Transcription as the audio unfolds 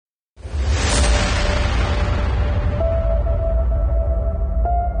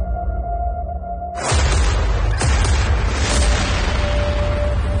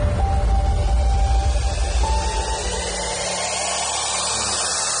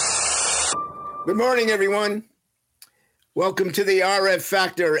Good morning, everyone. Welcome to the RF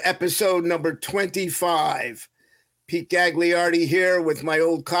Factor, episode number 25. Pete Gagliardi here with my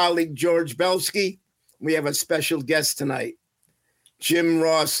old colleague, George Belsky. We have a special guest tonight, Jim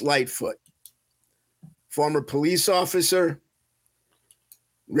Ross Lightfoot, former police officer,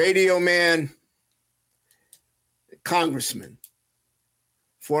 radio man, congressman,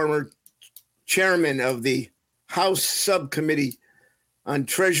 former chairman of the House Subcommittee on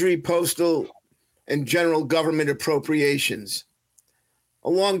Treasury, Postal, and General Government Appropriations. A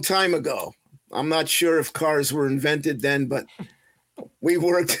long time ago. I'm not sure if cars were invented then, but we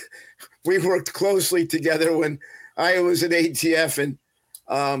worked closely together when I was at ATF and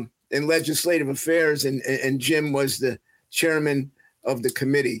in legislative affairs, and Jim was the chairman of the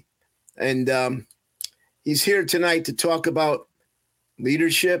committee. And he's here tonight to talk about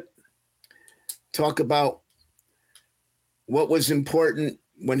leadership, talk about what was important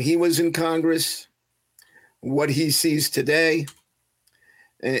when he was in Congress, what he sees today,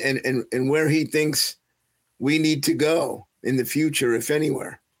 and where he thinks we need to go in the future, if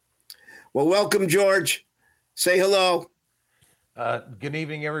anywhere. Well, welcome, George. Say hello. Good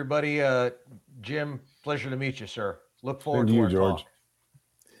evening, everybody. Jim, pleasure to meet you, sir. Look forward to our George. talk.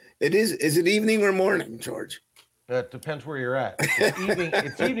 Is it evening or morning, George? It depends where you're at.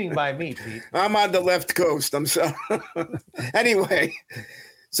 It's evening by me, Pete. I'm on the left coast. I'm sorry. Anyway,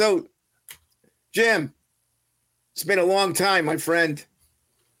 so, Jim, it's been a long time, my friend.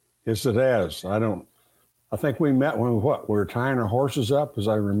 Yes, it has. I think we met when we were tying our horses up, as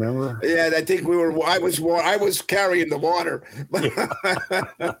I remember. Yeah, I think I was carrying the water.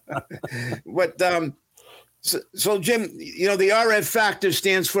 But so Jim, you know, the RF Factor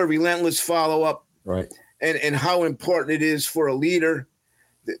stands for relentless follow-up. Right. And how important it is for a leader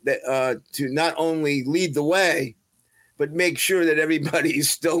to not only lead the way, but make sure that everybody is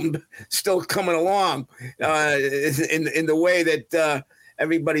still coming along in the way that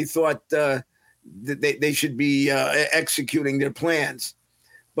everybody thought that they should be executing their plans.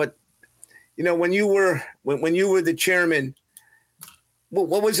 But you know, when you were the chairman,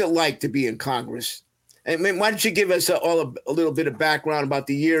 what was it like to be in Congress? And why don't you give us a little bit of background about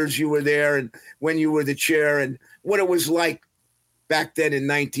the years you were there and when you were the chair and what it was like back then in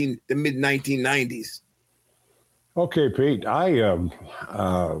the mid 1990s? Okay, Pete. I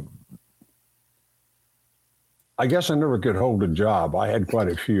guess I never could hold a job. I had quite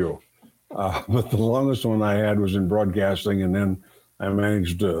a few, but the longest one I had was in broadcasting, and then I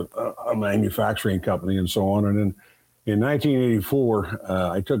managed a manufacturing company and so on. And then in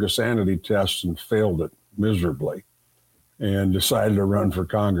 1984, I took a sanity test and failed it miserably and decided to run for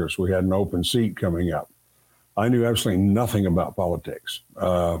Congress. We had an open seat coming up. I knew absolutely nothing about politics.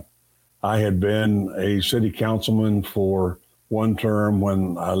 I had been a city councilman for one term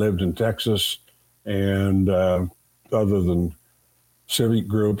when I lived in Texas, and other than civic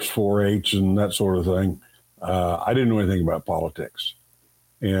groups, 4-H and that sort of thing, I didn't know anything about politics.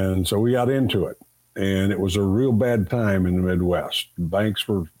 And so we got into it. And it was a real bad time in the Midwest. Banks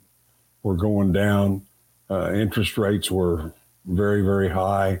were going down. Interest rates were very, very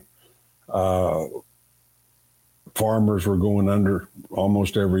high. Farmers were going under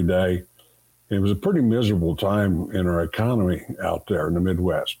almost every day. It was a pretty miserable time in our economy out there in the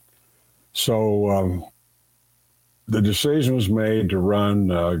Midwest. So the decision was made to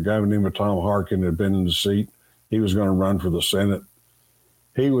run. A guy named Tom Harkin had been in the seat. He was going to run for the Senate.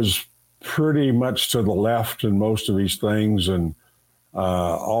 He was pretty much to the left in most of these things. And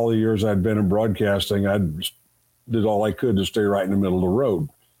all the years I'd been in broadcasting, I did all I could to stay right in the middle of the road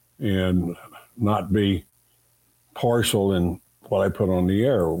and not be partial in what I put on the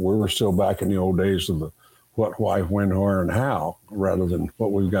air. We were still back in the old days of the what, why, when, where, and how, rather than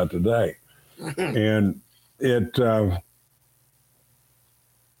what we've got today. And it, some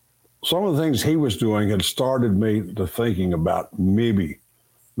of the things he was doing had started me to thinking about maybe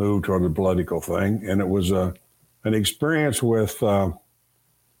move toward the political thing. And it was an experience with,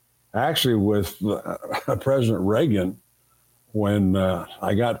 President Reagan when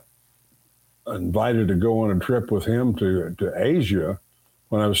I got invited to go on a trip with him to Asia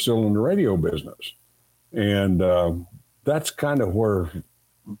when I was still in the radio business. And that's kind of where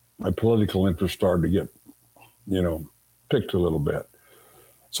my political interest started to get, picked a little bit.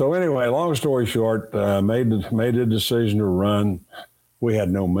 So anyway, long story short, made a decision to run. We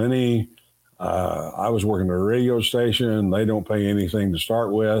had no money. I was working at a radio station. They don't pay anything to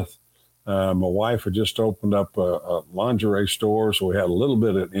start with. My wife had just opened up a lingerie store, so we had a little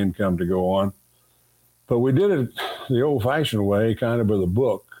bit of income to go on. But we did it the old-fashioned way, kind of with a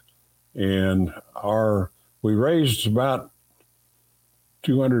book. And we raised about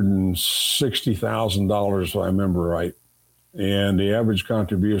 $260,000, if I remember right. And the average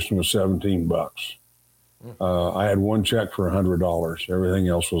contribution was $17. I had one check for $100. Everything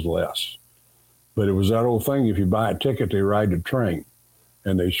else was less. But it was that old thing, if you buy a ticket, they ride the train.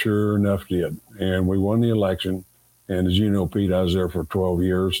 And they sure enough did. And we won the election. And as you know, Pete, I was there for 12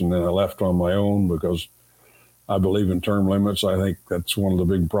 years, and then I left on my own because I believe in term limits. I think that's one of the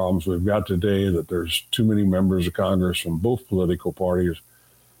big problems we've got today, that there's too many members of Congress from both political parties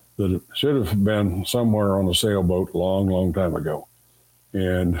that should have been somewhere on a sailboat a long, long time ago.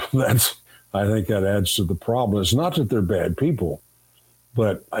 And I think that adds to the problem. It's not that they're bad people,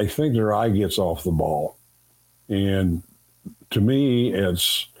 but I think their eye gets off the ball. And to me, the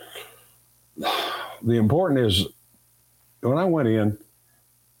important is, when I went in,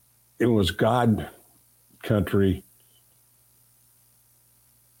 it was God, country,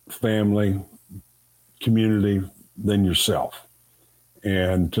 family, community, then yourself.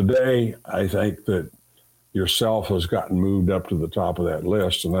 And today, I think that yourself has gotten moved up to the top of that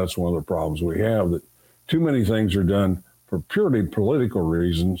list, and that's one of the problems we have, that too many things are done for purely political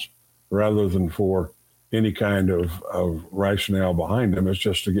reasons rather than for any kind of rationale behind them. It's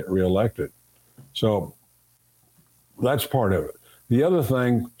just to get reelected. So that's part of it. The other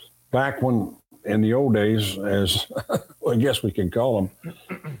thing, back when, in the old days, as well, I guess we can call them,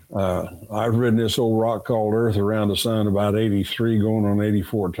 I've ridden this old rock called Earth around the sun about 83, going on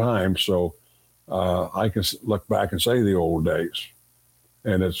 84 times. So I can look back and say the old days.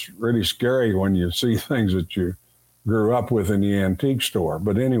 And it's really scary when you see things that you grew up with in the antique store.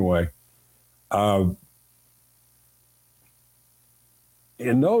 But anyway, in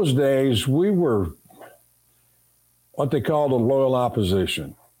those days, we were what they called a loyal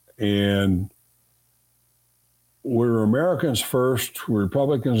opposition. And we were Americans first,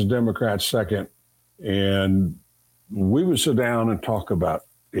 Republicans and Democrats second, and we would sit down and talk about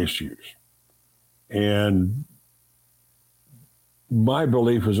issues. And my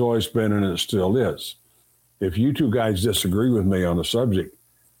belief has always been, and it still is, if you two guys disagree with me on a subject,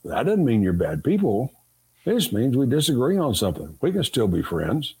 that doesn't mean you're bad people. It just means we disagree on something. We can still be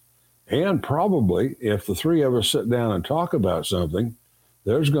friends. And probably if the three of us sit down and talk about something,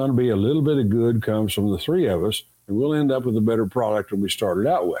 there's going to be a little bit of good comes from the three of us, and we'll end up with a better product than we started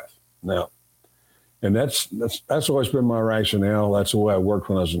out with. Now, and that's always been my rationale. That's the way I worked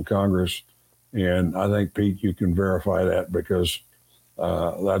when I was in Congress. And I think, Pete, you can verify that, because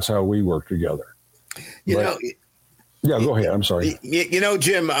that's how we work together. Yeah, go ahead. I'm sorry.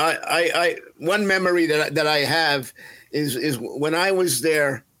 Jim, I one memory that I have is when I was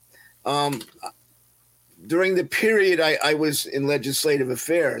there, during the period I was in legislative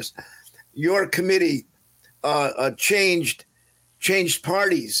affairs, your committee changed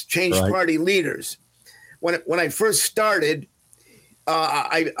parties, party leaders. When I first started,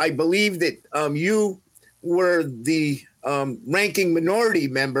 I believe that you were the ranking minority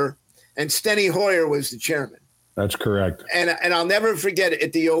member, and Steny Hoyer was the chairman. That's correct. And I'll never forget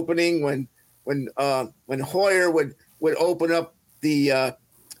at the opening when Hoyer would open up the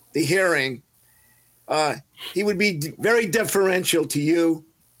hearing. He would be very deferential to you.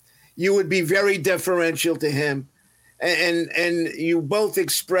 You would be very deferential to him, and you both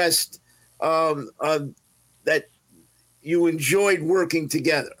expressed that you enjoyed working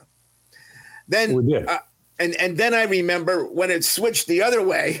together. Then we did. And then I remember when it switched the other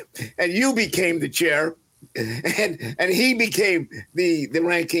way, and you became the chair, and he became the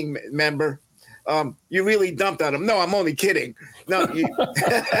ranking member. You really dumped on him. No, I'm only kidding. No,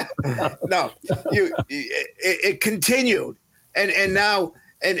 it continued, and now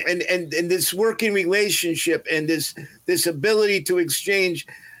and this working relationship and this ability to exchange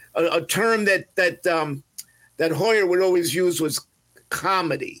a term that Hoyer would always use was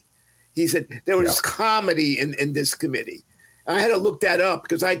comedy. He said there was comedy in this committee. I had to look that up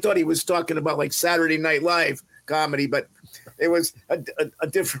because I thought he was talking about like Saturday Night Live comedy, but it was a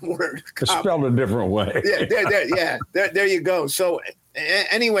different word. It's spelled a different way. There you go. So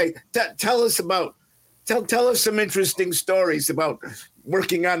anyway, tell us some interesting stories about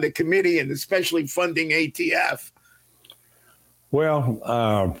working on the committee and especially funding ATF.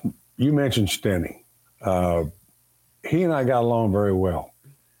 Well, you mentioned Steny. He and I got along very well.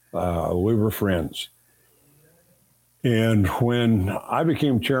 We were friends. And when I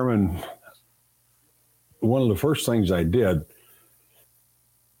became chairman, one of the first things I did,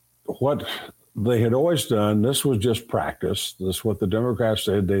 what they had always done, this was just practice. This is what the Democrats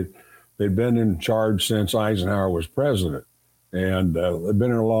said. They'd been in charge since Eisenhower was president, and they'd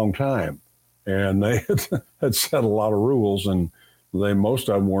been in a long time. And they had set a lot of rules, and most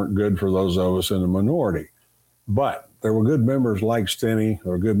of them weren't good for those of us in the minority. But there were good members like Steny,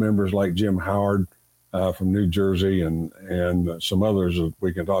 there were good members like Jim Howard from New Jersey, and some others that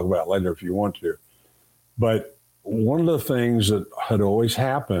we can talk about later if you want to. But one of the things that had always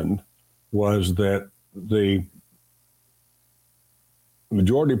happened was that the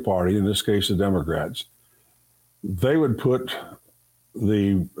majority party, in this case the Democrats, they would put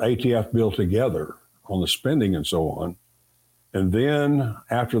the ATF bill together on the spending and so on. And then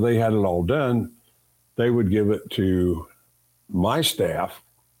after they had it all done, they would give it to my staff,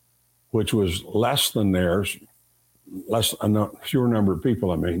 which was less than theirs, fewer number of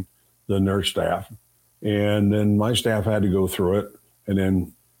people, than their staff. And then my staff had to go through it. And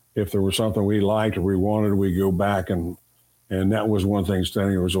then if there was something we liked or we wanted, we go back. And that was one thing.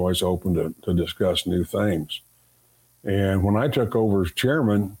 Steny was always open to discuss new things. And when I took over as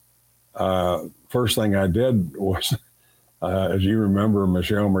chairman, first thing I did was, as you remember,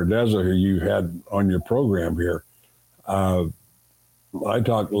 Michelle Merdeza, who you had on your program here, I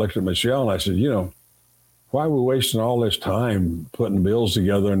looked at Michelle and I said, why are we wasting all this time putting bills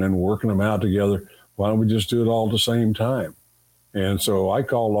together and then working them out together? Why don't we just do it all at the same time? And so I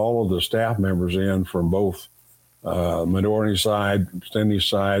called all of the staff members in from both minority side, Steny's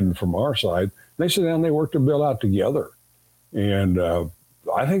side, and from our side. They sat down and they worked the bill out together. And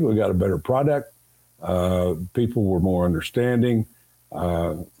I think we got a better product. People were more understanding.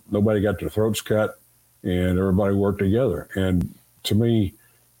 Nobody got their throats cut, and everybody worked together. And to me,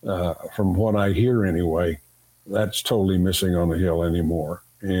 from what I hear anyway, that's totally missing on the Hill anymore.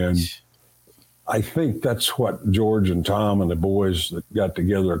 And I think that's what George and Tom and the boys that got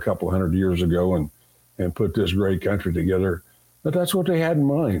together a couple 100 years ago and put this great country together, but that's what they had in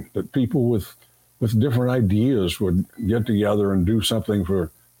mind, that people with different ideas would get together and do something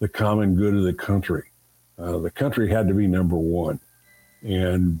for the common good of the country. The country had to be number one.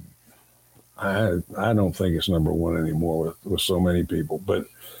 And I don't think it's number one anymore with so many people. But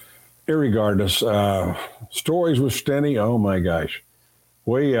irregardless, stories with Steny, oh my gosh.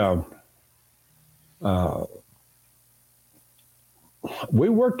 We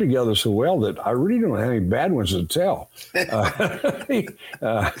worked together so well that I really don't have any bad ones to tell. We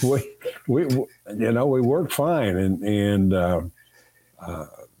worked fine, and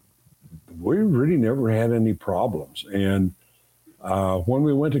we really never had any problems. And when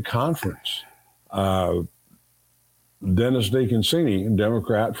we went to conference, Dennis DeConcini, a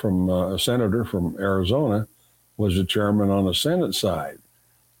Democrat a senator from Arizona, was the chairman on the Senate side.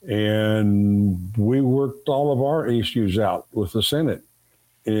 And we worked all of our issues out with the Senate,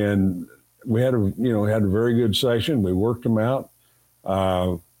 and we had a very good session. We worked them out.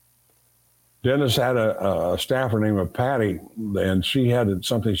 Dennis had a staffer named Patty, and she had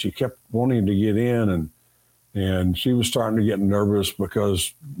something she kept wanting to get in, and she was starting to get nervous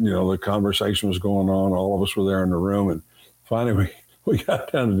because the conversation was going on. All of us were there in the room, and finally we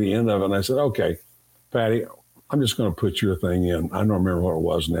got down to the end of it. And I said, "Okay, Patty, I'm just going to put your thing in." I don't remember what it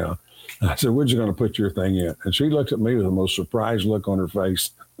was now. I said, "We're just going to put your thing in." And she looked at me with the most surprised look on her face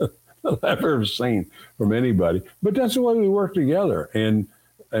that I've ever seen from anybody. But that's the way we work together. And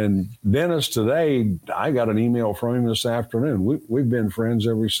Dennis, today, I got an email from him this afternoon. We've been friends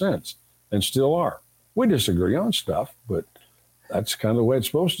ever since and still are. We disagree on stuff, but that's kind of the way it's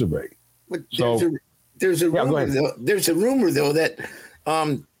supposed to be. But there's a rumor, though, that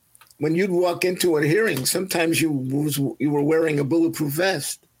when you'd walk into a hearing, sometimes you were wearing a bulletproof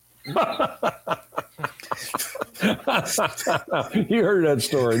vest. You heard that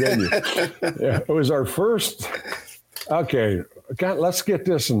story, didn't you? Yeah, it was our first. Okay, let's get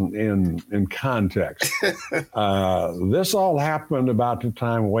this in context. This all happened about the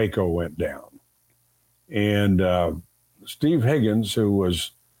time Waco went down. And Steve Higgins, who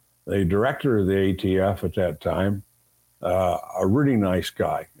was the director of the ATF at that time, a really nice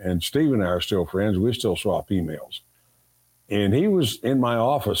guy. And Steve and I are still friends. We still swap emails. And he was in my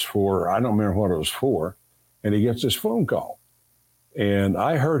office I don't remember what it was for, and he gets this phone call. And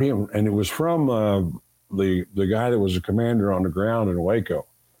I heard him, and it was from the guy that was a commander on the ground in Waco.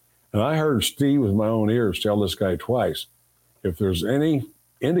 And I heard Steve with my own ears tell this guy twice, if there's any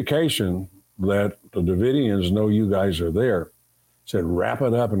indication that the Davidians know you guys are there, said, wrap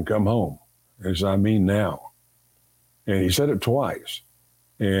it up and come home. And he said, I mean now. And he said it twice.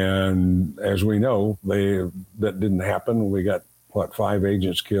 And as we know, that didn't happen. We got, 5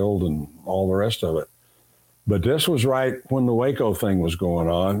 agents killed and all the rest of it. But this was right when the Waco thing was going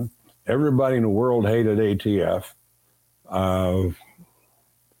on. Everybody in the world hated ATF.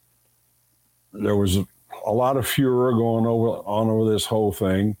 There was a lot of furor going on over this whole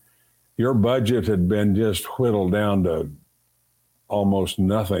thing. Your budget had been just whittled down to almost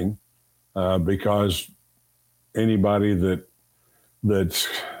nothing because anybody that's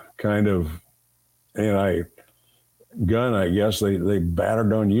kind of anti-gun, I guess, they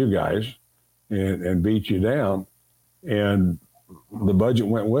battered on you guys and beat you down, and the budget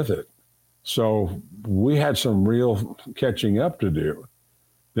went with it. So we had some real catching up to do.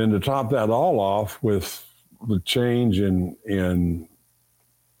 Then to top that all off with the change in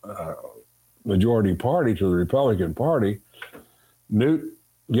majority party to the Republican Party, Newt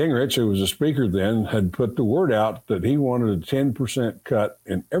Gingrich, who was the speaker then, had put the word out that he wanted a 10% cut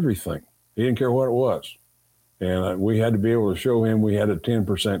in everything. He didn't care what it was. And we had to be able to show him we had a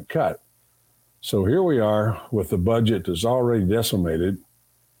 10% cut. So here we are with the budget that's already decimated,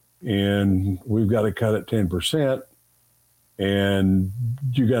 and we've got to cut it 10%. And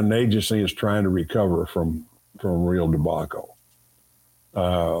you got an agency that's trying to recover from real debacle.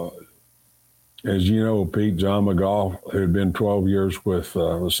 As you know, Pete, John McGaugh, who had been 12 years with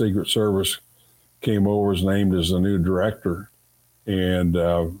the Secret Service, came over, was named as the new director. And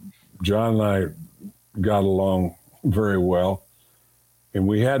John and I got along very well. And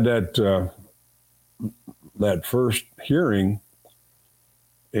we had that first hearing,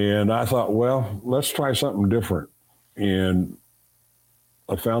 and I thought, well, let's try something different. And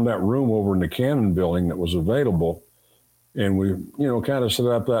I found that room over in the Cannon building that was available. And we, kind of set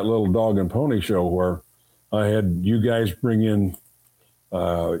up that little dog and pony show where I had you guys bring in,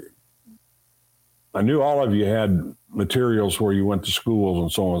 I knew all of you had materials where you went to schools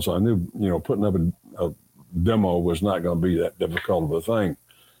and so on. So I knew, putting up a demo was not going to be that difficult of a thing.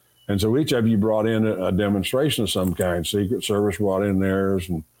 And so each of you brought in a demonstration of some kind. Secret Service brought in theirs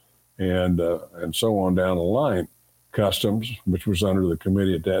and so on down the line. Customs, which was under the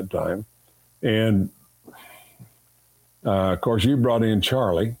committee at that time. And of course, you brought in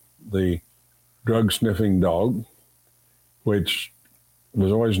Charlie, the drug-sniffing dog, which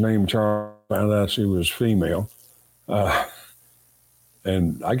was always named Charlie. Found out she was female.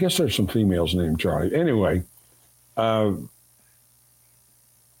 And I guess there's some females named Charlie. Anyway, at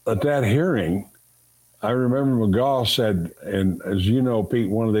that hearing, I remember McGaugh said, and as you know, Pete,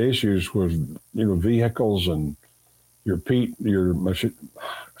 one of the issues was, vehicles and your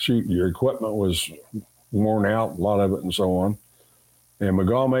equipment was worn out, a lot of it and so on. And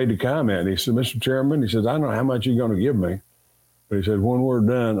McGaugh made the comment. He said, Mr. Chairman, he said, I don't know how much you're going to give me, but he said, when we're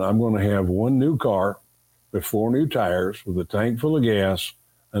done, I'm going to have one new car with 4 new tires with a tank full of gas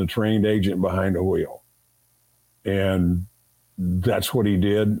and a trained agent behind the wheel. And that's what he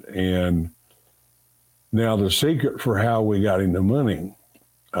did. And now the secret for how we got him the money,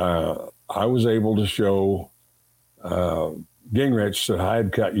 I was able to show Gingrich that I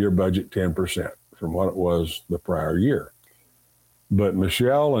had cut your budget 10% from what it was the prior year. But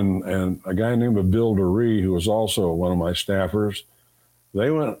Michelle and a guy named Bill DeRee, who was also one of my staffers,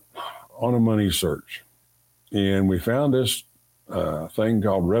 they went on a money search. And we found this thing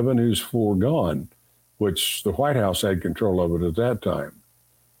called revenues foregone, which the White House had control of it at that time.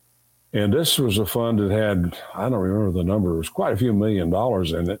 And this was a fund that had, I don't remember the number, it was quite a few $1 million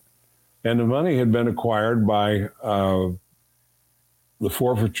in it. And the money had been acquired by the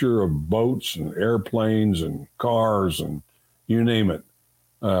forfeiture of boats and airplanes and cars and you name it,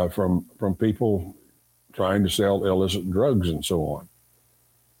 from people trying to sell illicit drugs and so on.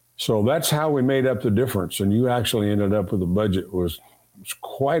 So that's how we made up the difference. And you actually ended up with a budget was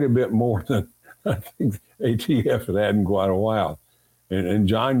quite a bit more than I think ATF had in quite a while. And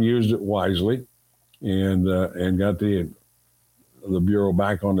John used it wisely and got the Bureau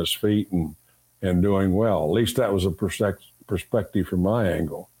back on its feet and doing well. At least that was a perspective from my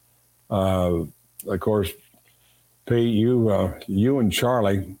angle. Of course, Pete, you and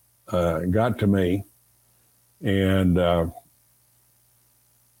Charlie got to me, and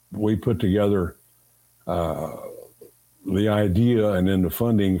we put together the idea and then the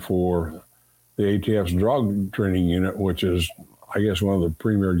funding for the ATF's drug training unit, which is, I guess, one of the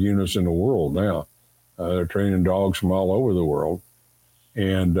premier units in the world now. They're training dogs from all over the world.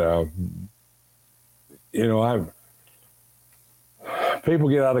 And, people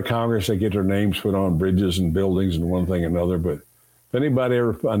get out of Congress, they get their names put on bridges and buildings and one thing and another. But if anybody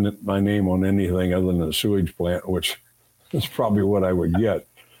ever put my name on anything other than a sewage plant, which is probably what I would get,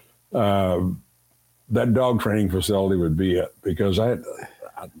 that dog training facility would be it, because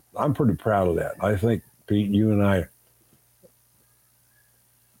I'm pretty proud of that. I think, Pete, you and I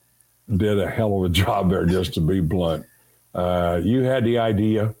did a hell of a job there, just to be blunt. You had the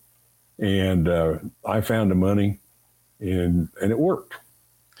idea, and I found the money, and it worked.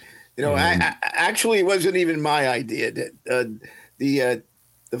 I actually, it wasn't even my idea. The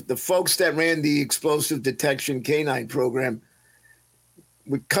folks that ran the explosive detection canine program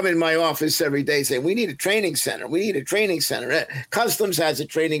would come in my office every day saying, we need a training center. We need a training center. Customs has a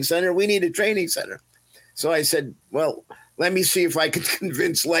training center. We need a training center. So I said, well, let me see if I can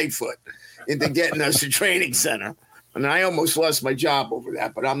convince Lightfoot into getting us a training center. And I almost lost my job over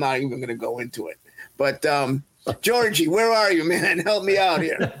that, but I'm not even going to go into it. But Georgie, where are you, man? Help me out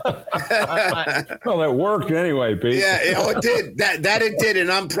here. Well, it worked anyway, Pete. Yeah, it did. That it did,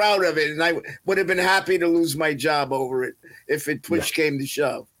 and I'm proud of it. And I would have been happy to lose my job over it if it push came to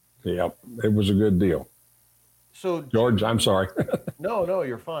shove. Yeah, it was a good deal. So, George, I'm sorry. No,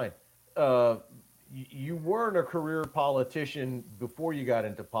 you're fine. You weren't a career politician before you got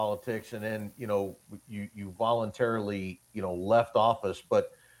into politics, and then you voluntarily left office.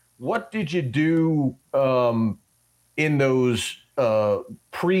 But what did you do in those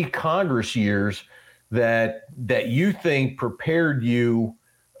pre-Congress years that you think prepared you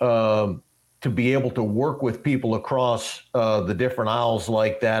to be able to work with people across the different aisles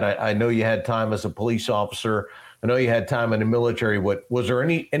like that? I know you had time as a police officer. I know you had time in the military. Was there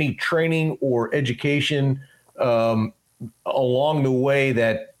any training or education along the way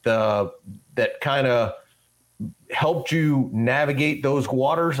that kind of helped you navigate those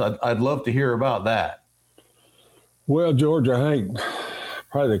waters? I'd love to hear about that. Well, George, I think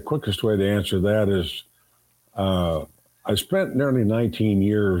probably the quickest way to answer that is I spent nearly 19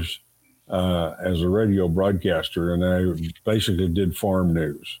 years as a radio broadcaster, and I basically did farm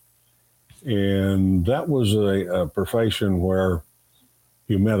news. And that was a profession where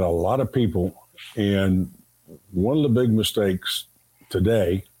you met a lot of people. And one of the big mistakes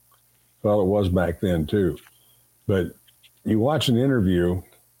today, well, it was back then too, but you watch an interview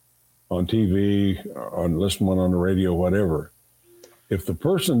on TV, on listen one on the radio, whatever. If the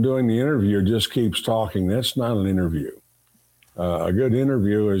person doing the interview just keeps talking, that's not an interview. A good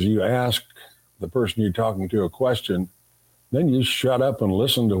interview is you ask the person you're talking to a question, then you shut up and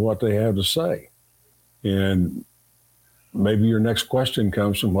listen to what they have to say. And maybe your next question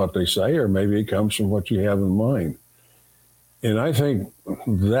comes from what they say, or maybe it comes from what you have in mind. And I think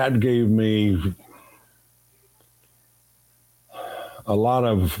that gave me a lot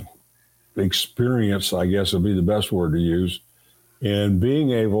of experience, I guess would be the best word to use, in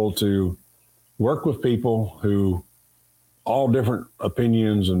being able to work with people who all different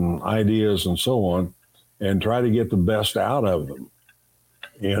opinions and ideas and so on, and try to get the best out of them.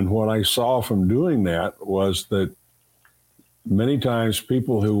 And what I saw from doing that was that many times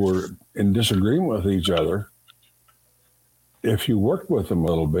people who were in disagreement with each other, if you worked with them a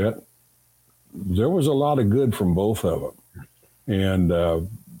little bit, there was a lot of good from both of them. And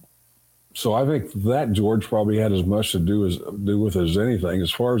so I think that, George, probably had as much to do with as anything.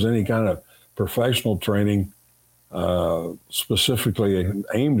 As far as any kind of professional training specifically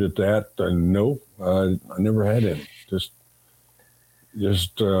aimed at that, no, I never had any. Just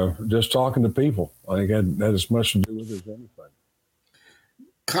talking to people. I think that had as much to do with it as anything.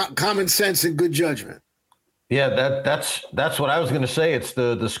 Common sense and good judgment. Yeah, that's what I was going to say. It's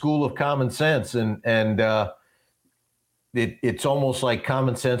the school of common sense, and it's almost like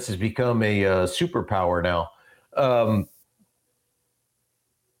common sense has become a superpower now.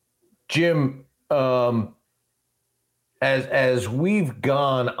 Jim, as we've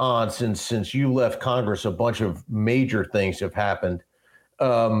gone on since you left Congress, a bunch of major things have happened.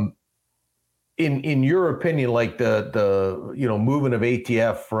 In your opinion, like the movement of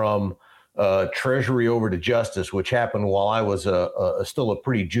ATF from Treasury over to Justice, which happened while I was still a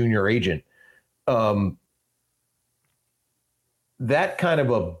pretty junior agent, that kind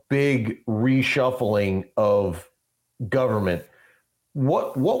of a big reshuffling of government.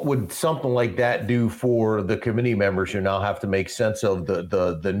 What would something like that do for the committee members who now have to make sense of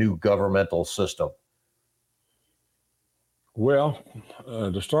the new governmental system? Well,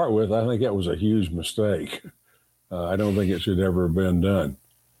 to start with, I think that was a huge mistake. I don't think it should ever have been done.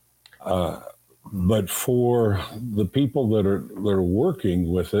 But for the people that are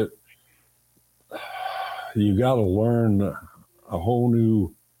working with it, you got to learn a whole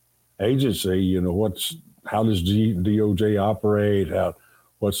new agency. How does DOJ operate?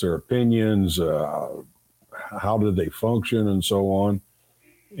 What's their opinions? How do they function, and so on?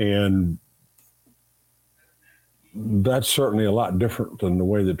 And that's certainly a lot different than the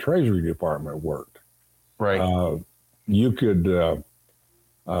way the Treasury Department worked. Right. You could, the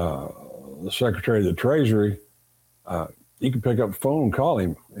Secretary of the Treasury, you could pick up the phone and call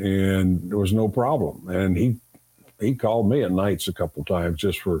him, and there was no problem. And he called me at nights a couple times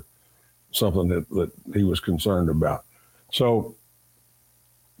just for something that he was concerned about. So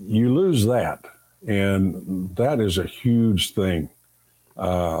you lose that, and that is a huge thing.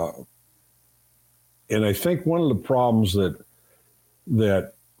 And I think one of the problems that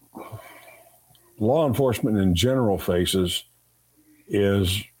that law enforcement in general faces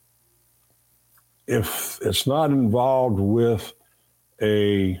is if it's not involved with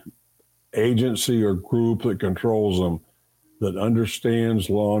a agency or group that controls them that understands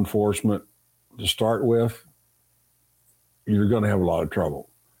law enforcement to start with, you're going to have a lot of trouble.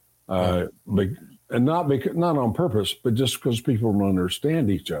 And not on purpose, but just because people don't understand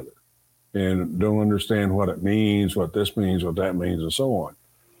each other and don't understand what it means, what this means, what that means, and so on.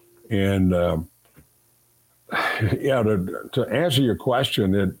 And to answer your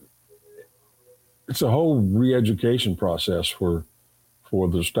question, it's a whole re-education process for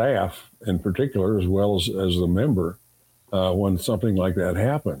the staff in particular, as well as the member, when something like that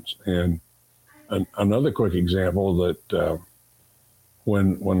happens. And another quick example that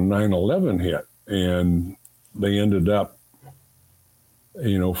when 9/11 hit and they ended up,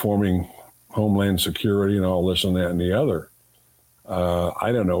 forming Homeland Security and all this and that and the other.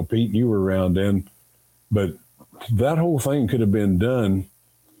 I don't know, Pete, you were around then, but that whole thing could have been done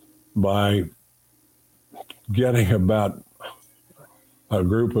by getting about a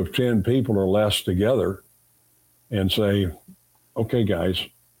group of 10 people or less together and say, okay, guys,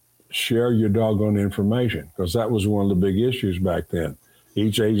 share your doggone information, because that was one of the big issues back then.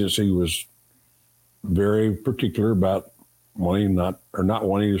 Each agency was very particular about not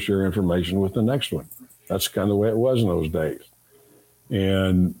wanting to share information with the next one. That's kind of the way it was in those days.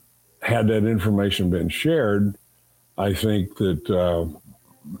 And had that information been shared, I think that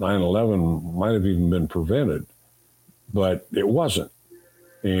 9/11 might have even been prevented, but it wasn't.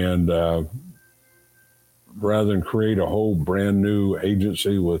 And rather than create a whole brand new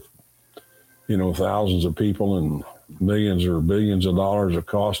agency with, thousands of people and millions or billions of dollars of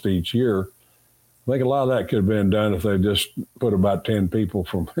cost each year, I think a lot of that could have been done if they just put about 10 people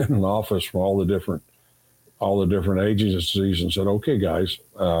from in an office from all the different agencies and said, okay, guys,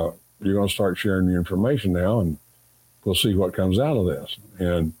 you're going to start sharing your information now, and we'll see what comes out of this.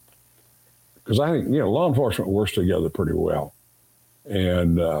 And because I think, law enforcement works together pretty well.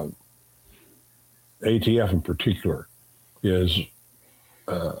 And ATF in particular is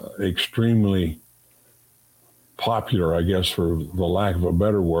extremely popular, I guess, for the lack of a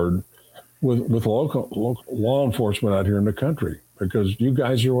better word, with local law enforcement out here in the country, because you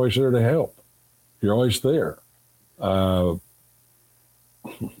guys are always there to help. You're always there. FBI,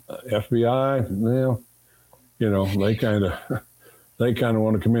 they kind of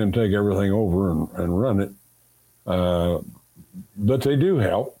want to come in and take everything over and run it. But they do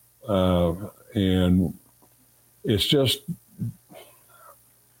help. And it's just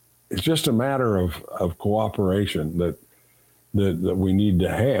a matter of cooperation that we need to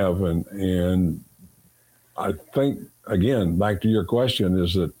have. And I think, again, back to your question,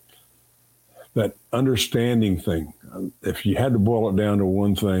 is that understanding thing. If you had to boil it down to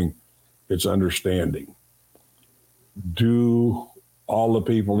one thing, it's understanding. Do all the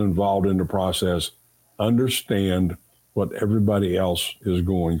people involved in the process understand what everybody else is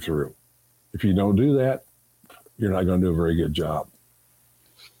going through? If you don't do that, you're not going to do a very good job.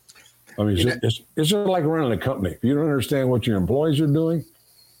 I mean, it's just like running a company. If you don't understand what your employees are doing,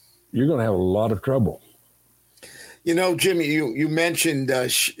 you're going to have a lot of trouble. Jimmy, you mentioned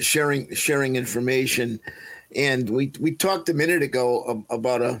sharing information, and we talked a minute ago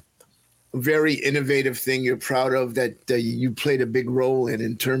about a very innovative thing you're proud of that you played a big role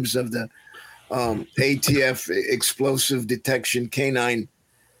in terms of the ATF Explosive Detection Canine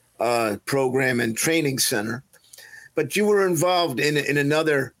Program and Training Center. But you were involved in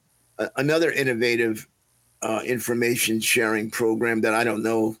another innovative information sharing program that I don't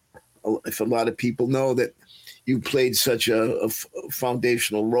know if a lot of people know that you played such a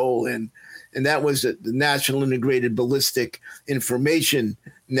foundational role in, and that was the National Integrated Ballistic Information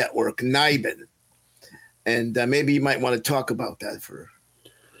Network, NIBIN. And maybe you might want to talk about that for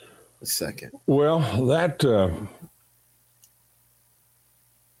a second. Well, that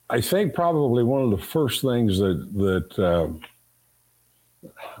I think probably one of the first things that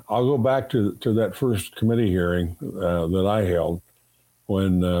I'll go back to that first committee hearing that I held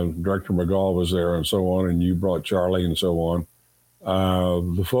when Director McGaul was there and so on, and you brought Charlie and so on.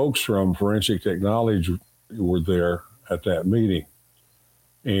 The folks from Forensic Technology were there at that meeting,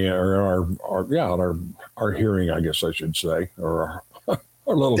 and our hearing, I guess I should say, or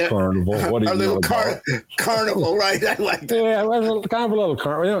our little carnival. What do you know about carnival, right? I like that. Yeah, it was kind of a little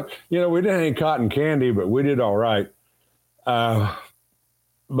carnival. We didn't have any cotton candy, but we did all right.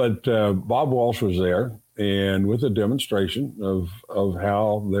 But Bob Walsh was there, and with a demonstration of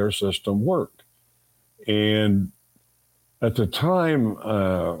how their system worked. And at the time,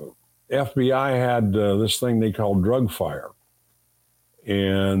 FBI had this thing they called drug fire.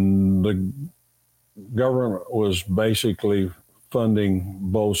 and the government was basically funding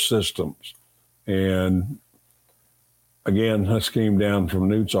both systems. And again, this came down from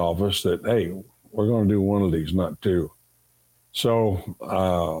Newt's office that, hey, we're going to do one of these, not two.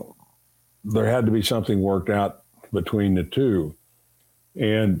 So there had to be something worked out between the two.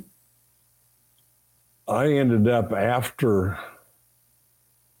 And I ended up after,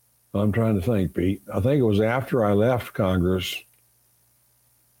 I'm trying to think, Pete, I think it was after I left Congress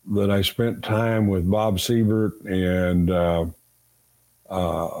that I spent time with Bob Siebert and I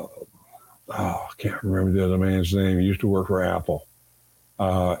can't remember the other man's name. He used to work for Apple.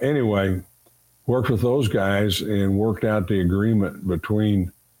 Anyway, worked with those guys and worked out the agreement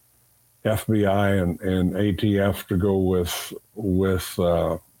between FBI and ATF to go with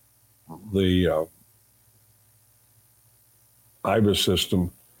the IBIS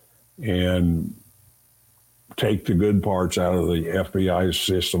system and take the good parts out of the FBI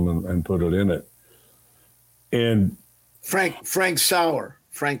system and put it in it. And Frank Sauer,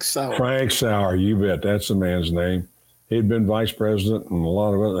 you bet. That's the man's name. He'd been vice president and a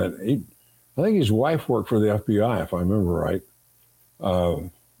lot of other. I think his wife worked for the FBI, if I remember right.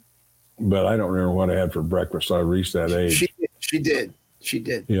 But I don't remember what I had for breakfast. I reached that age. She did.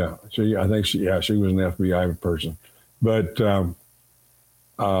 Yeah. I think she was an FBI person. But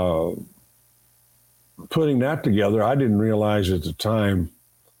putting that together, I didn't realize at the time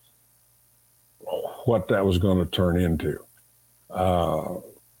what that was going to turn into.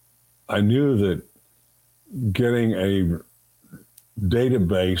 I knew that getting a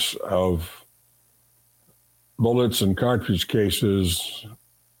database of bullets and cartridge cases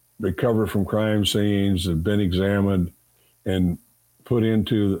recovered from crime scenes had been examined and put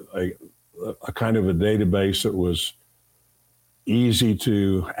into a kind of a database that was easy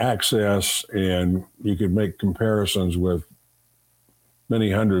to access, and you could make comparisons with many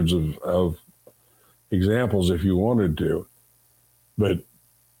hundreds of examples if you wanted to. But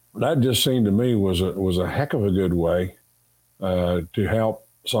that just seemed to me was a heck of a good way to help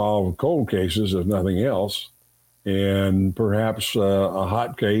solve cold cases, if nothing else, and perhaps a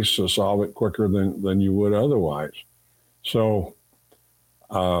hot case to solve it quicker than you would otherwise. So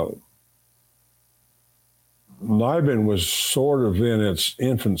NIBIN was sort of in its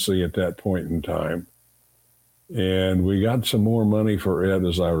infancy at that point in time, and we got some more money for it,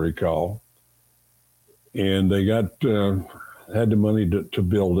 as I recall, and they had the money to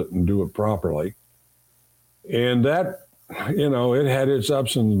build it and do it properly. And that, it had its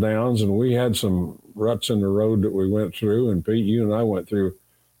ups and downs, and we had some ruts in the road that we went through. And Pete, you and I went through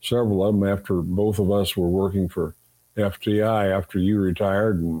several of them after both of us were working for FTI after you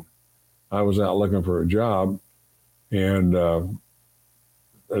retired, and I was out looking for a job. And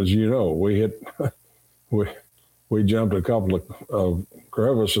as you know, we jumped a couple of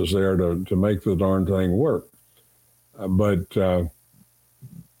crevices there to make the darn thing work. But the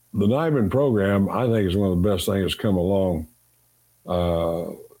NIBIN program, I think, is one of the best things that's come along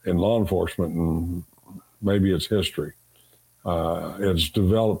in law enforcement and maybe its history. It's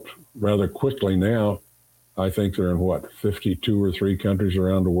developed rather quickly now. I think they're in 52 or 3 countries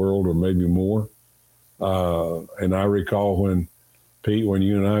around the world, or maybe more. And I recall when, Pete, when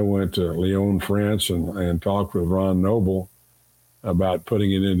you and I went to Lyon, France, and talked with Ron Noble about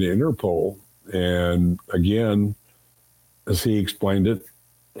putting it into Interpol. And again, as he explained it,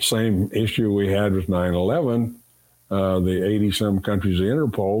 same issue we had with 9/11. The 80-some countries of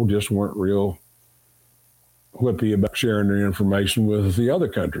Interpol just weren't real whippy about sharing their information with the other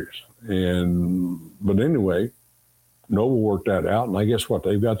countries. But anyway, Noble worked that out, and I guess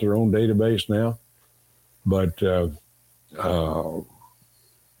they've got their own database now. But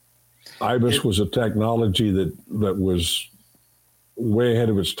IBIS was a technology that was way ahead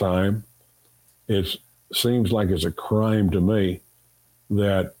of its time. It seems like it's a crime to me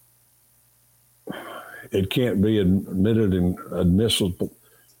that it can't be admitted and admissible.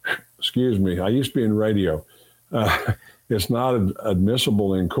 Excuse me, I used to be in radio. It's not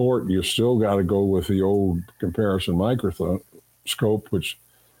admissible in court. You still got to go with the old comparison microscope, which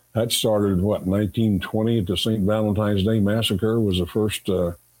that started in 1920 at the St. Valentine's Day Massacre was the first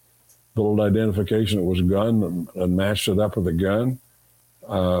bullet identification. It was a gun and matched it up with a gun.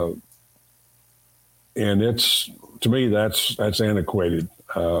 And to me, that's antiquated,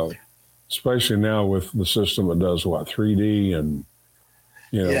 especially now with the system that does 3D and,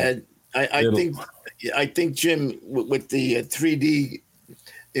 Yeah, I think, Jim, with the 3D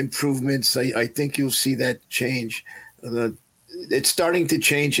improvements, I think you'll see that change. It's starting to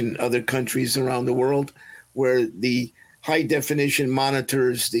change in other countries around the world where the high definition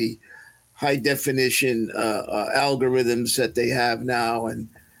monitors, the high definition algorithms that they have now, and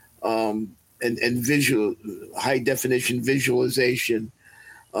visual high definition visualization.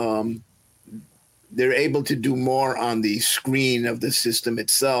 They're able to do more on the screen of the system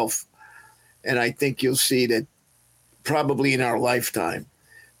itself. And I think you'll see that probably in our lifetime,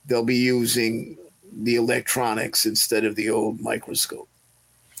 they'll be using the electronics instead of the old microscope.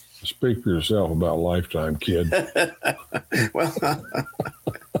 Speak for yourself about lifetime, kid. Well,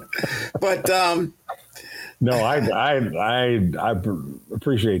 but no, I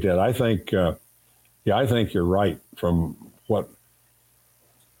appreciate that. I think, I think you're right. From what,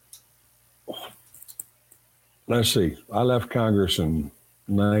 let's see, I left Congress in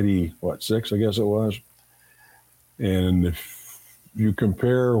 96, I guess it was. And if you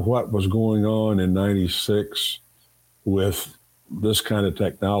compare what was going on in 96 with this kind of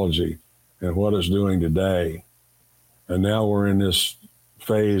technology and what it's doing today, and now we're in this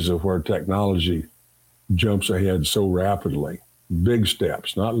phase of where technology jumps ahead so rapidly, big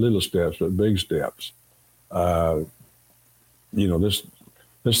steps, not little steps, but big steps.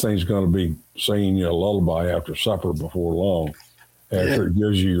 This thing's going to be singing you a lullaby after supper before long, after it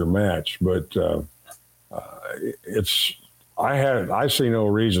gives you your match. But I see no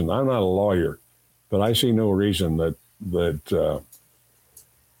reason. I'm not a lawyer, but I see no reason that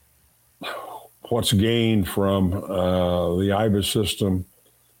what's gained from the IBIS system,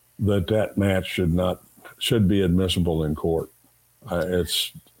 that match should be admissible in court. It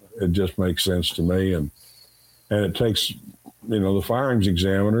just makes sense to me, and it takes, the firearms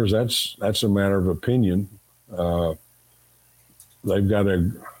examiners. That's a matter of opinion. They've got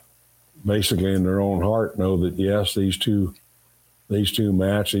to basically in their own heart know that yes, these two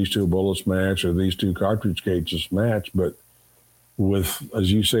match, these two bullets match, or these two cartridge cases match. But with,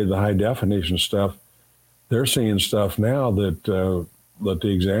 as you say, the high definition stuff, they're seeing stuff now that the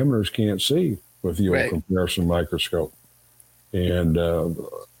examiners can't see with the old comparison microscope. And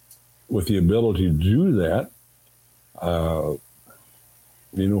with the ability to do that,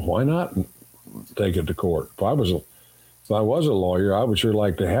 why not take it to court? If I was a lawyer, I would sure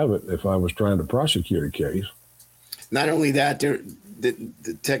like to have it if I was trying to prosecute a case. Not only that,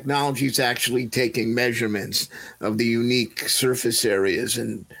 the technology is actually taking measurements of the unique surface areas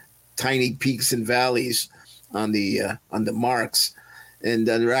and tiny peaks and valleys on the marks, and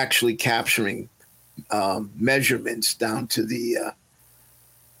they're actually capturing measurements down to the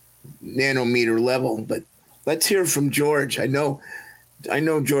nanometer level. But let's hear from George. I know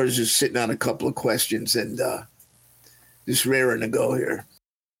George is sitting on a couple of questions and just raring to go here.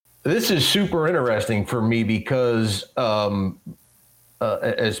 This is super interesting for me because,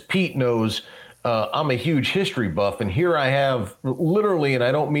 as Pete knows, I'm a huge history buff, and here I have literally, and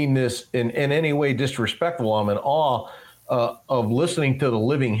I don't mean this in any way disrespectful, I'm in awe of listening to the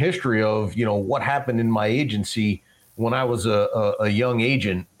living history of, what happened in my agency when I was a young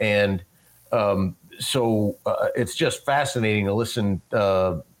agent. And so it's just fascinating to listen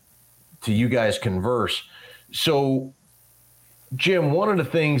to you guys converse. So, Jim, one of the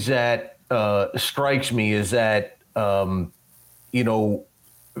things that strikes me is that,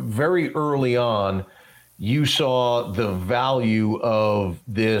 very early on, you saw the value of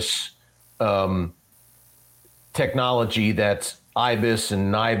this technology that's IBIS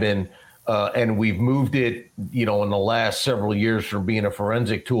and NIBIN, and we've moved it, in the last several years from being a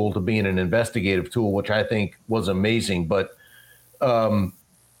forensic tool to being an investigative tool, which I think was amazing. But one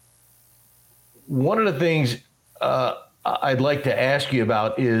of the things I'd like to ask you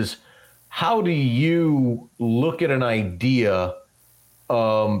about is, how do you look at an idea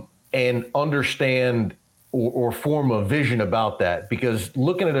and understand or form a vision about that? Because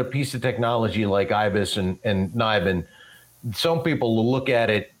looking at a piece of technology like IBIS and NIBIN, some people will look at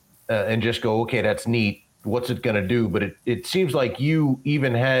it and just go, okay, that's neat. What's it going to do? But it seems like you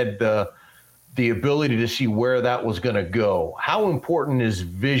even had the ability to see where that was going to go. How important is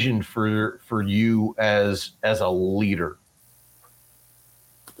vision for you as a leader?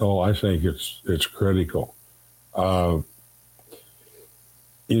 Oh, I think it's critical.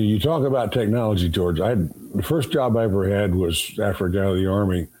 You talk about technology, George. The first job I ever had was, after I got out of the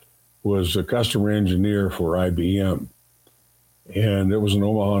Army, was a customer engineer for IBM. And it was in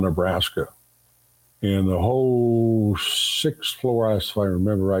Omaha, Nebraska. And the whole sixth floor, if I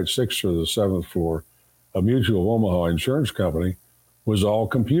remember right, sixth or the seventh floor, of Mutual of Omaha Insurance Company was all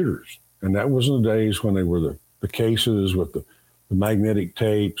computers. And that was in the days when they were the cases with the magnetic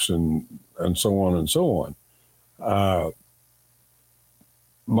tapes and so on and so on.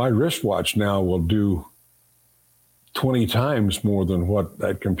 My wristwatch now will do 20 times more than what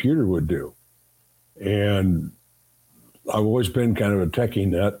that computer would do. And I've always been kind of a techie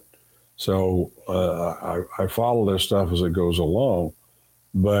nut. So I follow this stuff as it goes along.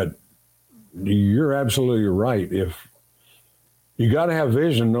 But you're absolutely right. If you got to have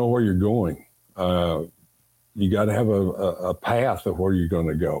vision, know where you're going. You got to have a path of where you're going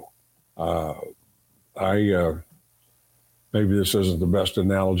to go. Maybe this isn't the best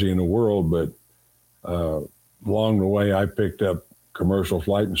analogy in the world, but along the way, I picked up commercial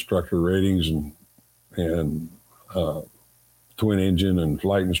flight instructor ratings and twin engine and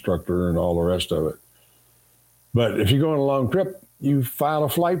flight instructor and all the rest of it. But if you're going on a long trip, you file a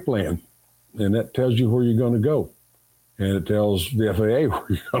flight plan, and that tells you where you're going to go, and it tells the FAA where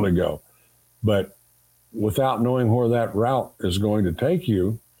you're going to go. But without knowing where that route is going to take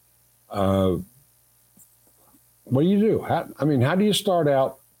you, what do you do? How do you start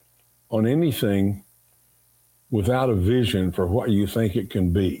out on anything without a vision for what you think it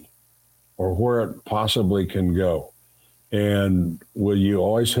can be or where it possibly can go? And will you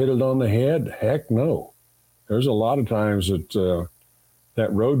always hit it on the head? Heck no. There's a lot of times that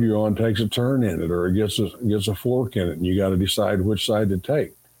that road you're on takes a turn in it, or it gets a fork in it, and you got to decide which side to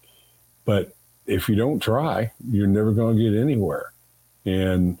take. But if you don't try, you're never going to get anywhere.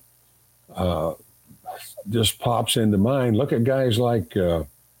 And just pops into mind. Look at guys like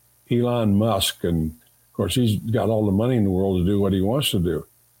Elon Musk, and of course he's got all the money in the world to do what he wants to do.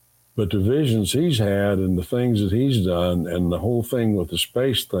 But the visions he's had and the things that he's done, and the whole thing with the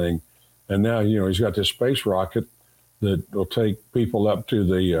space thing, and now he's got this space rocket that will take people up to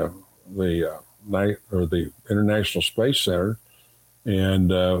the International Space Center,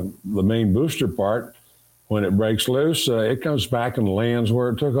 and the main booster part, when it breaks loose, it comes back and lands where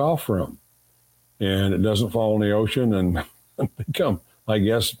it took off from. And it doesn't fall in the ocean and become, I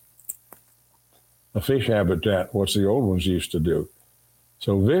guess, a fish habitat, what the old ones used to do.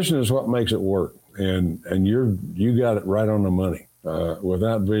 So vision is what makes it work. And you got it right on the money.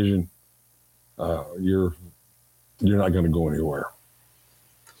 Without vision, you're not going to go anywhere.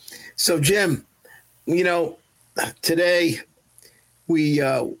 So, Jim, today we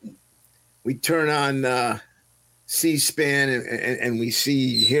turn on C-SPAN and we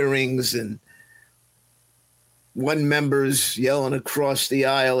see hearings, and one member's yelling across the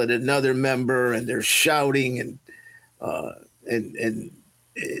aisle at another member, and they're shouting and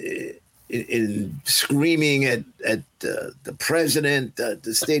screaming at the president,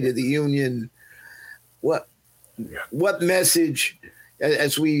 the State of the Union. What message,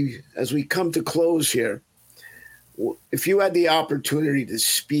 as we come to close here, if you had the opportunity to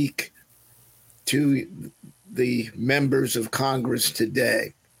speak to the members of Congress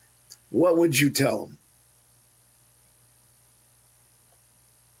today, what would you tell them?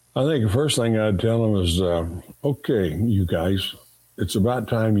 I think the first thing I'd tell them is, okay, you guys, it's about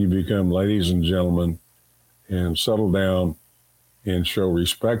time you become ladies and gentlemen and settle down and show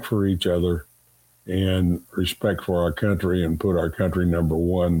respect for each other and respect for our country, and put our country number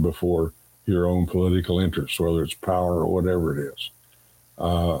one before your own political interests, whether it's power or whatever it is.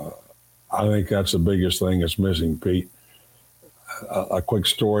 I think that's the biggest thing that's missing, Pete. A quick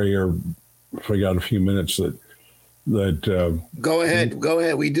story here, if we got a few minutes that Go ahead.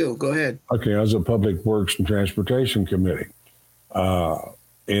 We do. Go ahead. Okay. I was a Public Works and Transportation Committee. And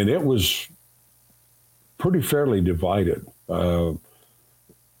it was pretty fairly divided. And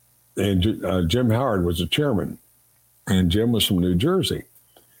Jim Howard was the chairman, and Jim was from New Jersey.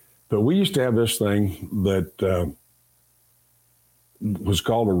 But we used to have this thing that was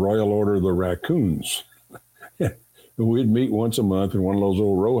called a Royal Order of the Raccoons. We'd meet once a month in one of those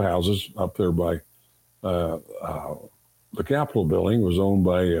old row houses up there by the Capitol building. It was owned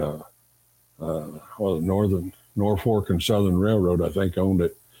by Norfolk and Southern Railroad, I think, owned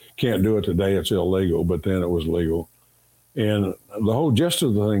it. Can't do it today. It's illegal, but then it was legal. And the whole gist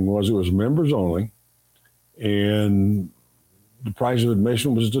of the thing was it was members only, and the price of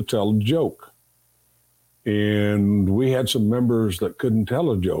admission was to tell a joke. And we had some members that couldn't tell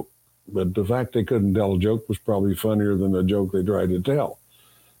a joke, but the fact they couldn't tell a joke was probably funnier than the joke they tried to tell.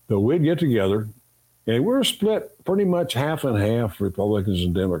 So we'd get together, and we're split pretty much half and half, Republicans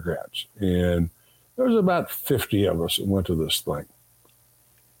and Democrats. And there was about 50 of us that went to this thing.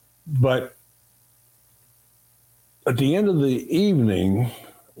 But at the end of the evening,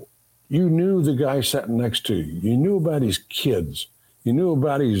 you knew the guy sitting next to you. You knew about his kids. You knew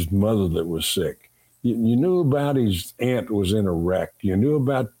about his mother that was sick. You knew about his aunt was in a wreck. You knew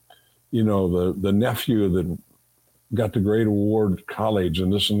about, the nephew that got the great award at college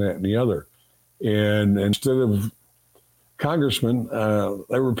and this and that and the other. And instead of congressmen,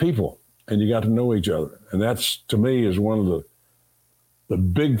 they were people, and you got to know each other. And that's, to me, is one of the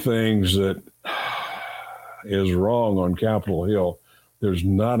big things that is wrong on Capitol Hill, There's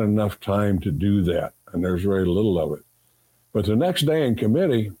not enough time to do that, and there's very little of it. But the next day in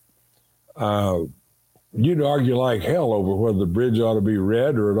committee, you'd argue like hell over whether the bridge ought to be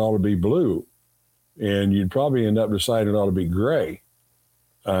red or it ought to be blue. And you'd probably end up deciding it ought to be gray.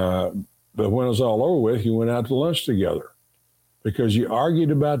 But when it was all over with, you went out to lunch together because you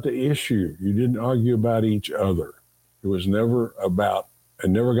argued about the issue. You didn't argue about each other. It was never about, it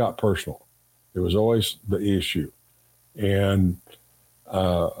never got personal. It was always the issue. And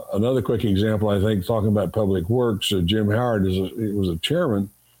another quick example, I think, talking about public works, Jim Howard was a chairman,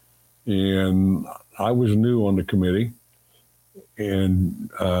 and I was new on the committee. And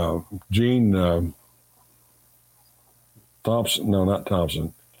Gene Thompson, no, not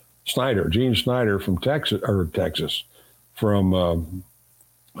Thompson, Snyder, Gene Snyder from Texas, from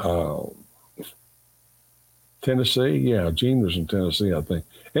Tennessee. Yeah, Gene was in Tennessee, I think.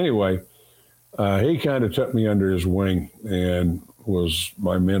 Anyway, he kind of took me under his wing and was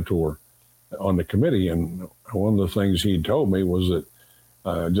my mentor on the committee. And one of the things he told me was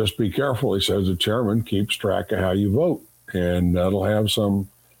that just be careful. He says the chairman keeps track of how you vote, and that'll have some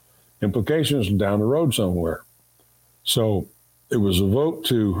implications down the road somewhere. So it was a vote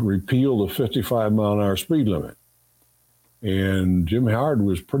to repeal the 55-mile-an-hour speed limit. And Jim Howard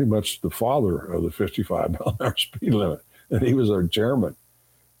was pretty much the father of the 55-mile-an-hour speed limit, and he was our chairman.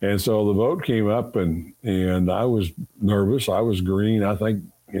 And so the vote came up, and I was nervous. I was green. I think,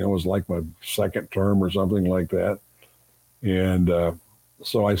 it was like my second term or something like that. And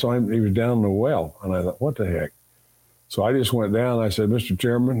so I saw him. He was down in the well, and I thought, what the heck? So I just went down. I said, Mr.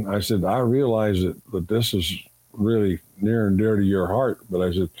 Chairman, I said, I realize that this is really near and dear to your heart. But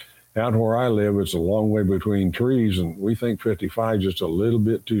I said, out where I live, it's a long way between trees, and we think 55 is just a little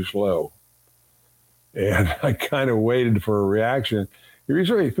bit too slow. And I kind of waited for a reaction. He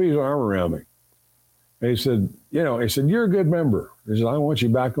really put his arm around me. And he said, you're a good member. He said, I want you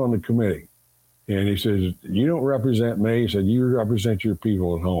back on the committee. And he says, you don't represent me. He said, you represent your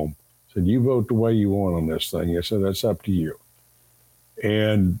people at home. He said, you vote the way you want on this thing. He said, that's up to you.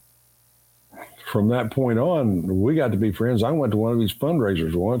 And from that point on, we got to be friends. I went to one of his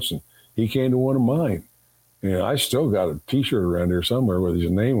fundraisers once, and he came to one of mine. And I still got a T-shirt around here somewhere with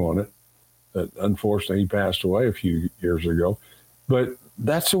his name on it. That unfortunately, he passed away a few years ago. But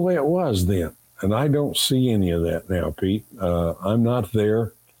that's the way it was then. And I don't see any of that now, Pete. I'm not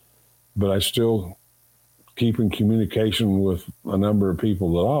there, but I still keep in communication with a number of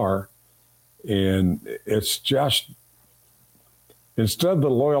people that are. And it's just, instead of the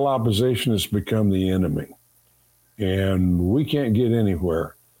loyal opposition, it's become the enemy. And we can't get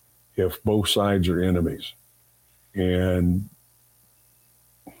anywhere if both sides are enemies. And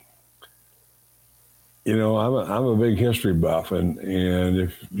I'm a big history buff, and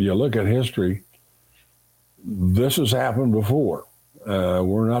if you look at history, this has happened before.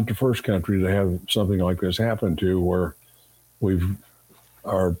 We're not the first country to have something like this happen to, where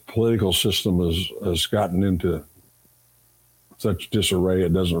our political system has gotten into such disarray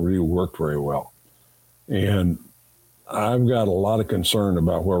it doesn't really work very well. And I've got a lot of concern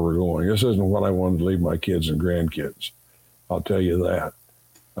about where we're going. This isn't what I wanted to leave my kids and grandkids. I'll tell you that.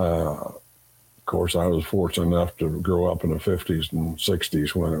 Of course, I was fortunate enough to grow up in the 50s and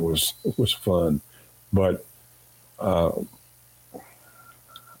 60s when it was fun. But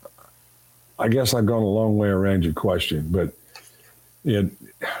I guess I've gone a long way around your question. But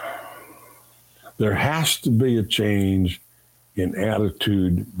there has to be a change in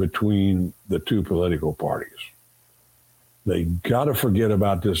attitude between the two political parties. They got to forget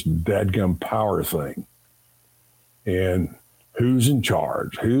about this dadgum power thing. And who's in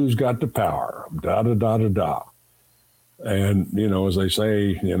charge? Who's got the power? Da, da, da, da, da. And, as they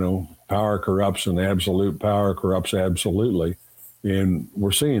say, power corrupts and absolute power corrupts absolutely. And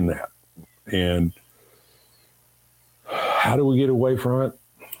we're seeing that. And how do we get away from it?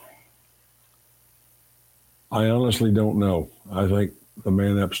 I honestly don't know. I think the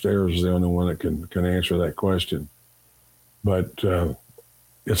man upstairs is the only one that can answer that question. But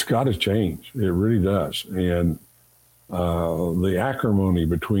it's got to change. It really does. And the acrimony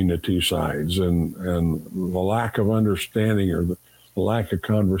between the two sides and the lack of understanding or the lack of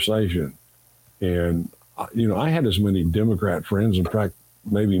conversation. And, I had as many Democrat friends, in fact,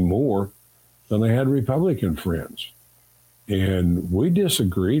 maybe more than I had Republican friends. And we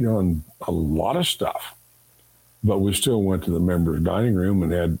disagreed on a lot of stuff, but we still went to the members' dining room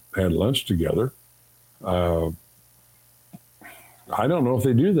and had lunch together. I don't know if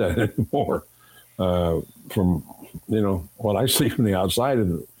they do that anymore. From what I see from the outside,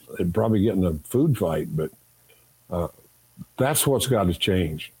 they'd probably get in a food fight, but that's what's got to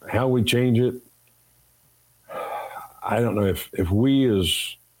change. How we change it, I don't know if we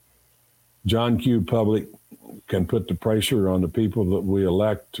as John Q. public can put the pressure on the people that we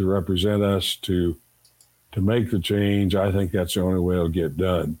elect to represent us to make the change. I think that's the only way it'll get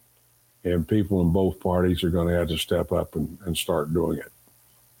done. And people in both parties are going to have to step up and start doing it.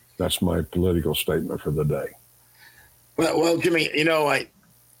 That's my political statement for the day. Well, Jimmy,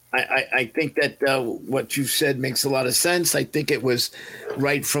 I think that what you said makes a lot of sense. I think it was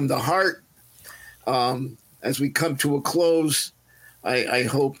right from the heart. As we come to a close, I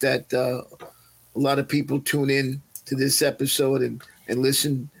hope that a lot of people tune in to this episode and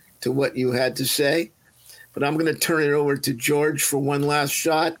listen to what you had to say. But I'm going to turn it over to George for one last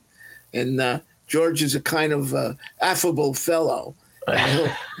shot. And George is a kind of affable fellow,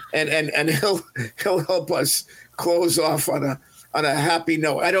 and he'll help us close off on a happy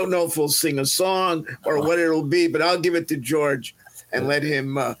note. I don't know if we'll sing a song or what it'll be, but I'll give it to George and let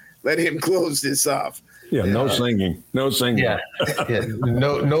him close this off. Yeah, no singing. Yeah.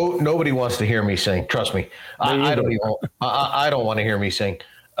 No, nobody wants to hear me sing. Trust me. I don't want to hear me sing.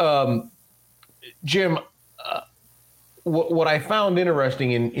 Jim, what I found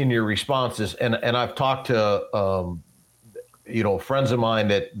interesting in your responses, and I've talked to friends of mine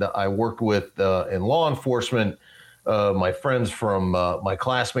that I worked with in law enforcement, my friends from my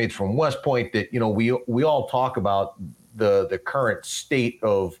classmates from West Point, that we all talk about the current state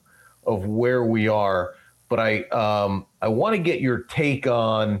of where we are. But I want to get your take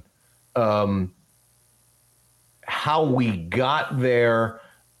on how we got there,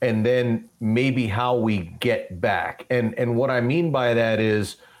 and then maybe how we get back. And what I mean by that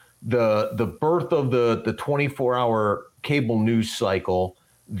is the birth of the 24-hour cable news cycle,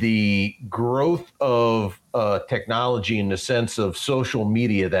 the growth of technology in the sense of social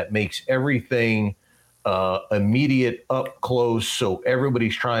media that makes everything immediate, up close. So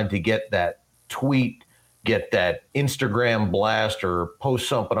everybody's trying to get that tweet, get that Instagram blast, or post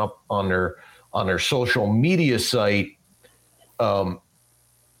something up on their social media site.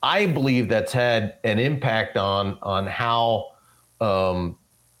 I believe that's had an impact on how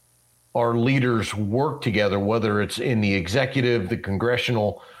our leaders work together, whether it's in the executive, the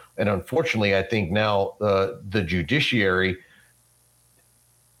congressional, and unfortunately, I think now the judiciary.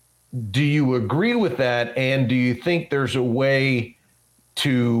 Do you agree with that? And do you think there's a way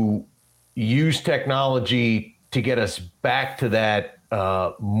to use technology to get us back to that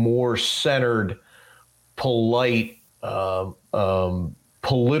more centered, polite,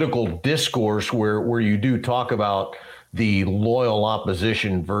 political discourse where you do talk about the loyal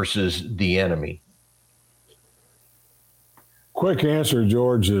opposition versus the enemy? Quick answer,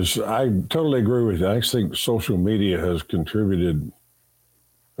 George, is I totally agree with you. I think social media has contributed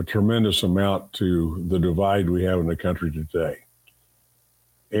a tremendous amount to the divide we have in the country today.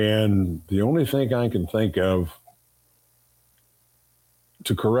 And the only thing I can think of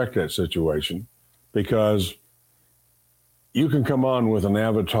to correct that situation, because you can come on with an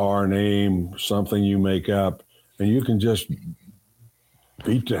avatar name, something you make up, and you can just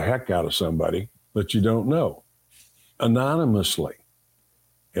beat the heck out of somebody that you don't know anonymously.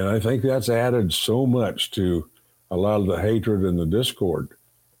 And I think that's added so much to a lot of the hatred and the discord.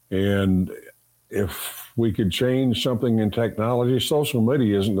 And if we could change something in technology, social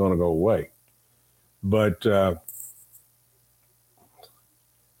media isn't going to go away. But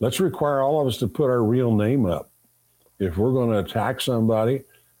let's require all of us to put our real name up. If we're going to attack somebody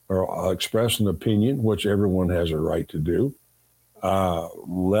or express an opinion, which everyone has a right to do,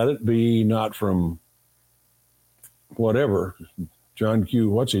 let it be not from whatever, John Q.,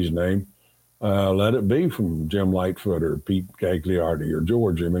 what's his name? Let it be from Jim Lightfoot or Pete Gagliardi or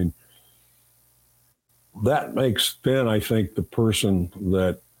George. I mean, that makes then, I think, the person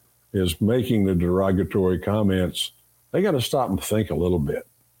that is making the derogatory comments, they got to stop and think a little bit.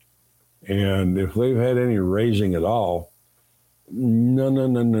 And if they've had any raising at all, no,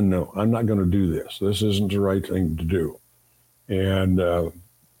 I'm not going to do this. This isn't the right thing to do. And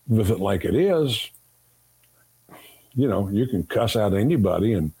with it like it is, you can cuss out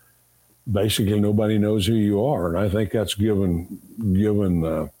anybody and basically nobody knows who you are. And I think that's given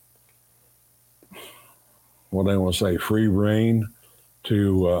what I want to say, free rein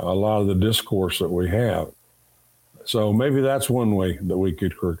to a lot of the discourse that we have. So maybe that's one way that we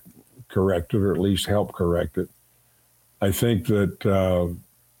could correct it, or at least help correct it. I think that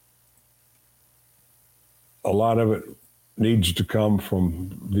a lot of it needs to come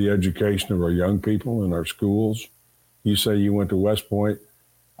from the education of our young people in our schools. You say you went to West Point.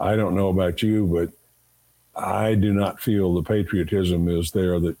 I don't know about you, but I do not feel the patriotism is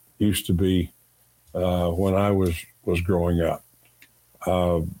there that used to be when I was growing up.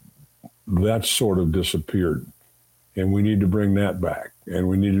 That's sort of disappeared. And we need to bring that back. And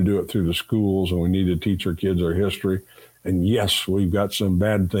we need to do it through the schools, and we need to teach our kids our history. And yes, we've got some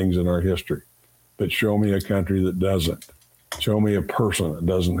bad things in our history, but show me a country that doesn't. Show me a person that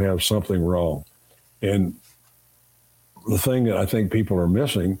doesn't have something wrong. And the thing that I think people are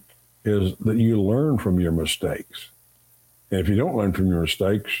missing is that you learn from your mistakes. And if you don't learn from your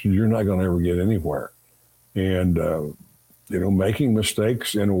mistakes, you're not going to ever get anywhere. And, making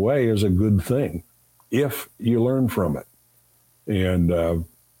mistakes in a way is a good thing if you learn from it. And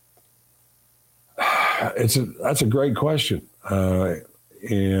that's a great question.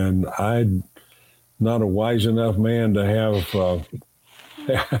 And I'm not a wise enough man to have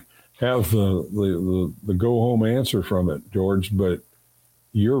the go home answer from it, George, but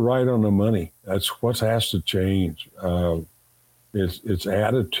you're right on the money. That's what has to change. It's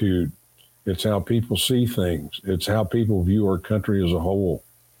attitude. It's how people see things. It's how people view our country as a whole.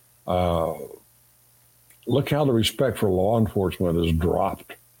 Look how the respect for law enforcement has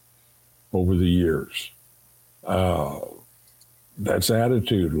dropped over the years. That's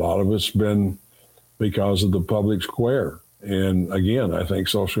attitude. A lot of it's been because of the public square. And again, I think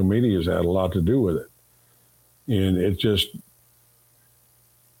social media has had a lot to do with it. And it just,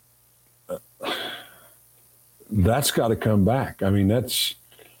 that's got to come back. I mean, that's,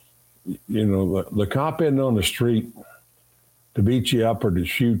 the cop isn't on the street to beat you up or to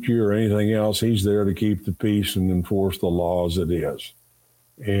shoot you or anything else. He's there to keep the peace and enforce the law as it is.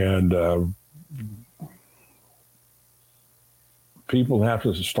 And people have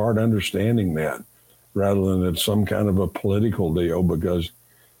to start understanding that rather than it's some kind of a political deal because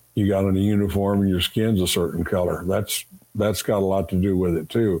you got on a uniform and your skin's a certain color. That's got a lot to do with it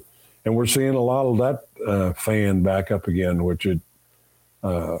too. And we're seeing a lot of that fan back up again, which had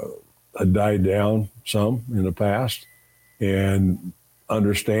died down some in the past. And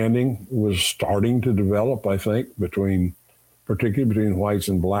understanding was starting to develop, I think, particularly between whites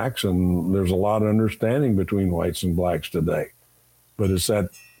and blacks. And there's a lot of understanding between whites and blacks today. But it's that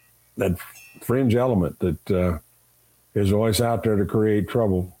fringe element that is always out there to create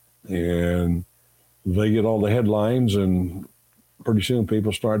trouble. And they get all the headlines, and pretty soon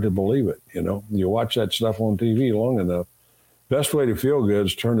people start to believe it. You watch that stuff on TV long enough. Best way to feel good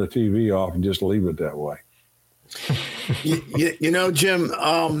is turn the TV off and just leave it that way. Jim,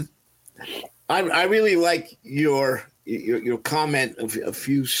 I really like your comment a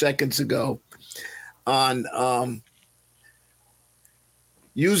few seconds ago on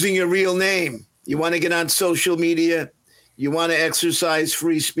using your real name. You want to get on social media. You want to exercise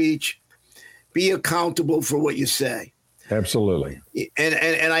free speech. Be accountable for what you say. Absolutely.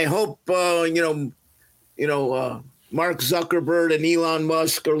 And I hope Mark Zuckerberg and Elon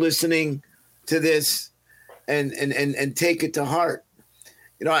Musk are listening to this and take it to heart.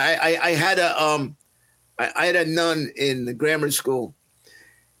 I had a nun in the grammar school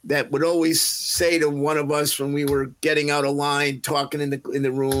that would always say to one of us when we were getting out of line, talking in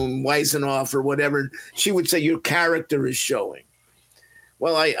the room, wising off or whatever, she would say, "Your character is showing."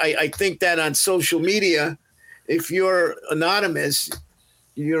 Well, I think that on social media, if you're anonymous,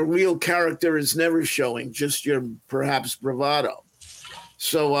 your real character is never showing, just your perhaps bravado.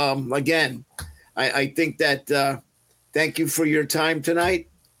 So again, I think that thank you for your time tonight.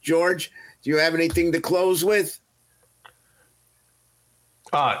 George, do you have anything to close with?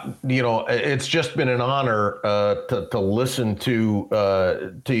 It's just been an honor to listen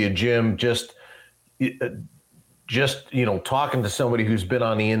to you, Jim. Just talking to somebody who's been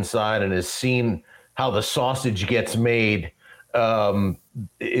on the inside and has seen how the sausage gets made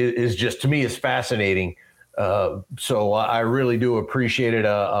is just, to me, is fascinating. So I really do appreciate it.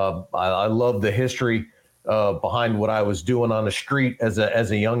 I love the history behind what I was doing on the street as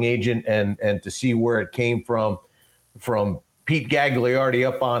a young agent, and to see where it came from Pete Gagliardi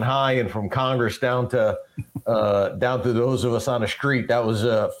up on high and from Congress down to those of us on the street. That was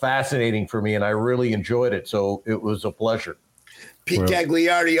fascinating for me, and I really enjoyed it. So it was a pleasure. Pete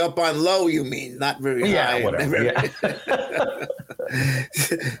Gagliardi up on low, you mean? Not very high. Yeah, whatever. Yeah.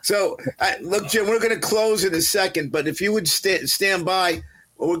 So, look, Jim, we're going to close in a second, but if you would stand by,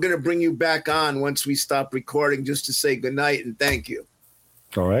 we're going to bring you back on once we stop recording just to say good night and thank you.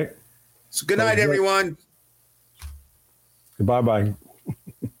 All right. So good night, everyone. Bye-bye.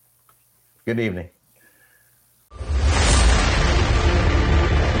 Good evening.